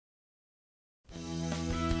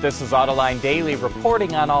This is Autoline Daily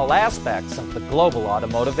reporting on all aspects of the global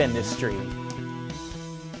automotive industry.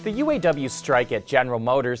 The UAW strike at General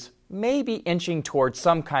Motors may be inching towards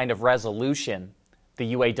some kind of resolution.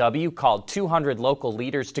 The UAW called 200 local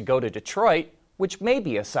leaders to go to Detroit, which may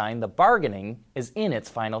be a sign the bargaining is in its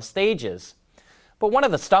final stages. But one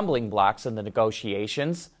of the stumbling blocks in the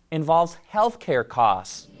negotiations involves healthcare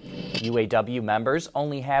costs. UAW members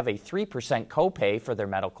only have a 3% copay for their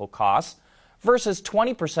medical costs versus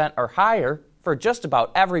 20% or higher for just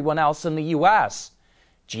about everyone else in the U.S.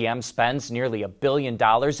 GM spends nearly $1 billion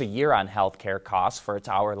a year on healthcare costs for its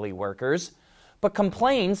hourly workers, but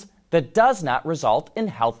complains that does not result in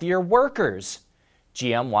healthier workers.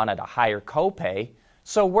 GM wanted a higher copay,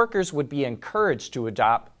 so workers would be encouraged to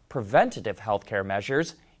adopt preventative healthcare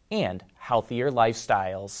measures and healthier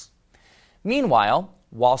lifestyles. Meanwhile,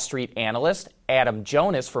 Wall Street analyst Adam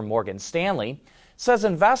Jonas from Morgan Stanley says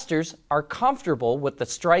investors are comfortable with the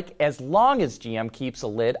strike as long as GM keeps a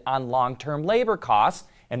lid on long-term labor costs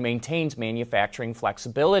and maintains manufacturing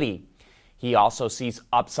flexibility. He also sees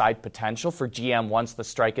upside potential for GM once the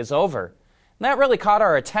strike is over. And that really caught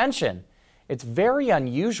our attention. It's very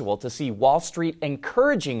unusual to see Wall Street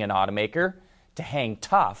encouraging an automaker to hang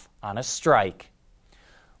tough on a strike.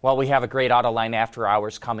 Well, we have a great Autoline After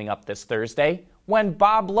Hours coming up this Thursday when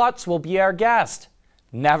Bob Lutz will be our guest.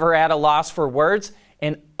 Never at a loss for words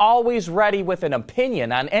and always ready with an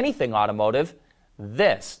opinion on anything automotive,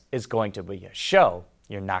 this is going to be a show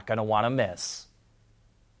you're not going to want to miss.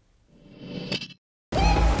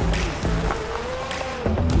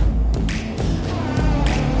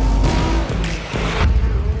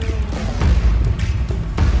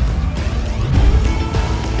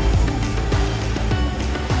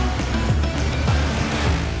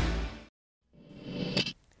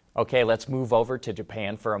 Okay, let's move over to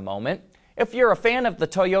Japan for a moment. If you're a fan of the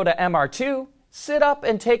Toyota MR2, sit up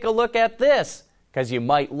and take a look at this, because you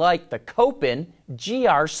might like the Copen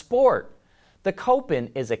GR Sport. The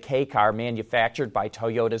Copen is a K-car manufactured by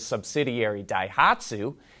Toyota's subsidiary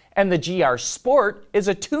Daihatsu, and the GR Sport is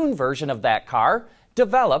a tuned version of that car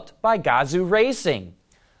developed by Gazoo Racing.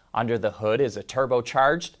 Under the hood is a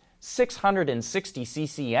turbocharged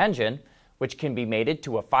 660cc engine, which can be mated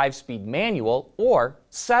to a 5-speed manual or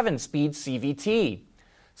 7-speed CVT.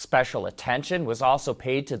 Special attention was also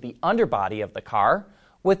paid to the underbody of the car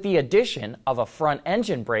with the addition of a front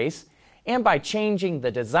engine brace and by changing the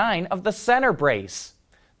design of the center brace.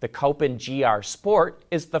 The Copen GR Sport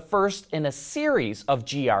is the first in a series of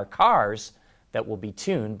GR cars that will be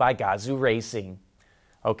tuned by Gazoo Racing.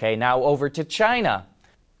 Okay, now over to China.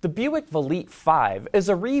 The Buick Velite 5 is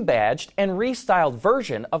a rebadged and restyled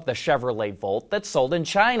version of the Chevrolet Volt that's sold in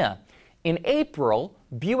China. In April,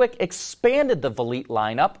 Buick expanded the Velite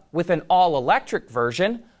lineup with an all-electric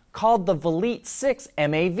version called the Velite 6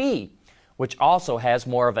 MAV, which also has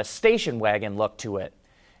more of a station wagon look to it.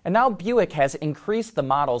 And now Buick has increased the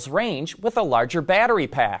model's range with a larger battery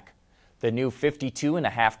pack. The new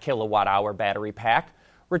 52.5 kilowatt-hour battery pack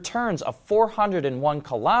returns a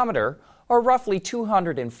 401-kilometer or roughly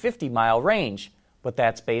 250-mile range, but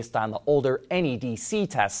that's based on the older NEDC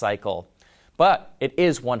test cycle. But it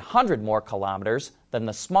is 100 more kilometers than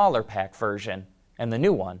the smaller pack version, and the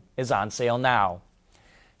new one is on sale now.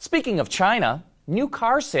 Speaking of China, new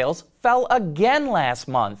car sales fell again last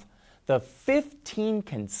month, the 15th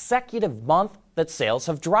consecutive month that sales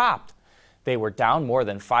have dropped. They were down more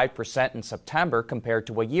than 5% in September compared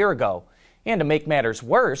to a year ago. And to make matters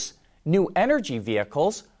worse, new energy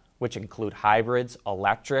vehicles, which include hybrids,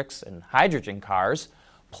 electrics, and hydrogen cars,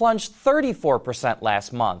 plunged 34%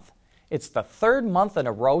 last month. It's the third month in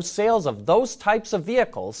a row sales of those types of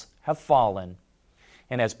vehicles have fallen.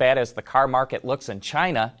 And as bad as the car market looks in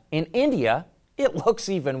China, in India, it looks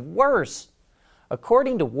even worse.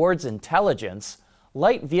 According to Ward's Intelligence,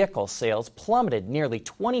 light vehicle sales plummeted nearly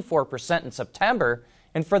 24% in September,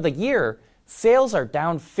 and for the year, sales are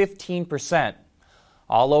down 15%.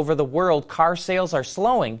 All over the world, car sales are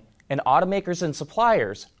slowing, and automakers and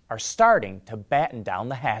suppliers are starting to batten down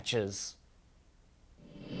the hatches.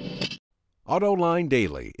 Autoline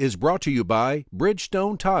Daily is brought to you by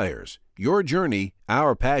Bridgestone Tires. Your journey,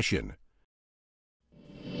 our passion.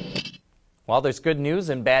 Well, there's good news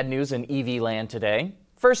and bad news in EV land today.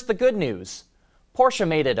 First, the good news. Porsche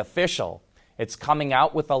made it official. It's coming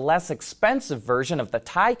out with a less expensive version of the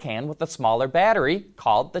Taycan with a smaller battery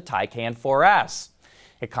called the Taycan 4S.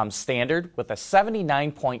 It comes standard with a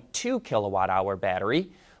 79.2 kilowatt-hour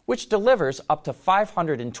battery, which delivers up to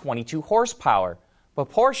 522 horsepower,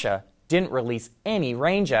 but Porsche didn't release any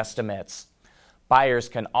range estimates. Buyers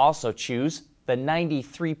can also choose the the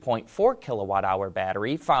 93.4 kilowatt-hour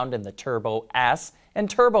battery found in the Turbo S and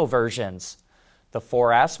Turbo versions. The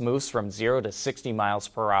 4S moves from 0 to 60 miles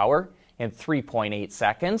per hour in 3.8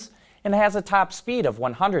 seconds and has a top speed of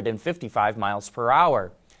 155 miles per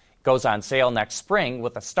hour. It goes on sale next spring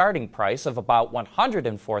with a starting price of about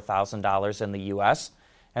 $104,000 in the U.S.,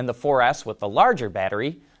 and the 4S with the larger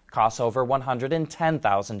battery costs over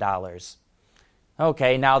 $110,000.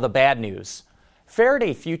 Okay, now the bad news.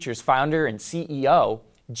 Faraday Future's founder and CEO,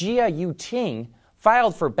 Jia Yuting,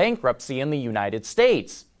 filed for bankruptcy in the United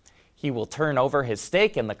States. He will turn over his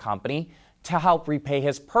stake in the company to help repay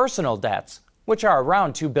his personal debts, which are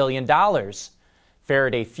around $2 billion.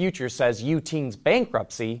 Faraday Future says Yuting's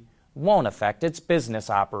bankruptcy won't affect its business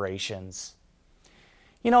operations.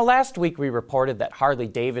 You know, last week we reported that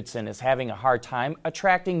Harley-Davidson is having a hard time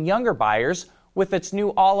attracting younger buyers with its new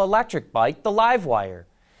all-electric bike, the Livewire.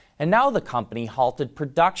 And now the company halted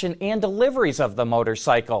production and deliveries of the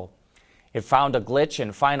motorcycle. It found a glitch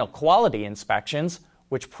in final quality inspections,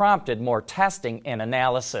 which prompted more testing and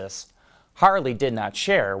analysis. Harley did not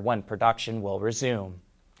share when production will resume.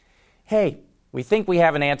 Hey, we think we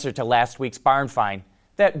have an answer to last week's barn find,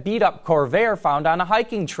 that beat-up Corvair found on a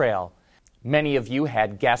hiking trail. Many of you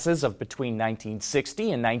had guesses of between 1960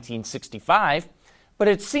 and 1965, but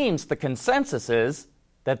it seems the consensus is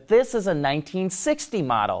that this is a 1960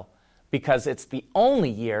 model because it's the only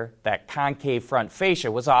year that concave front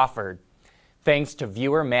fascia was offered. Thanks to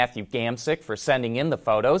viewer Matthew Gamsick for sending in the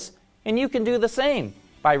photos, and you can do the same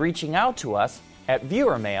by reaching out to us at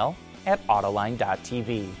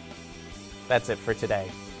viewermail@autoline.tv. That's it for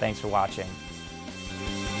today. Thanks for watching.